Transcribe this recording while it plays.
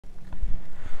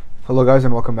Hello guys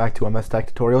and welcome back to MS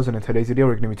Tech Tutorials, and in today's video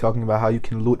we're going to be talking about how you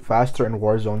can loot faster in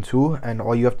Warzone 2, and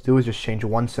all you have to do is just change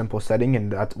one simple setting,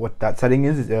 and what that setting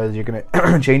is you're going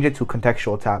to change it to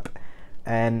Contextual tap.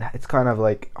 And it's kind of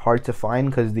like hard to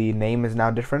find because the name is now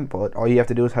different, but all you have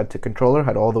to do is head to controller,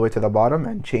 head all the way to the bottom,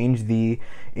 and change the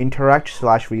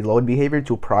interact/reload behavior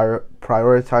to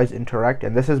prioritize interact,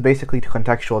 and this is basically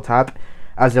Contextual tap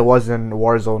as it was in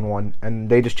Warzone 1, and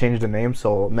they just changed the name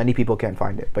so many people can't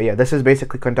find it. But yeah, this is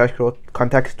basically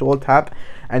contextual tap,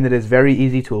 and it is very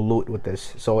easy to loot with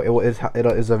this. So it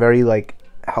is a very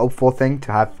helpful thing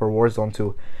to have for Warzone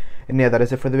 2. And yeah, that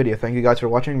is it for the video. Thank you guys for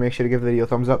watching. Make sure to give the video a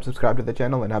thumbs up, subscribe to the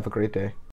channel, and have a great day.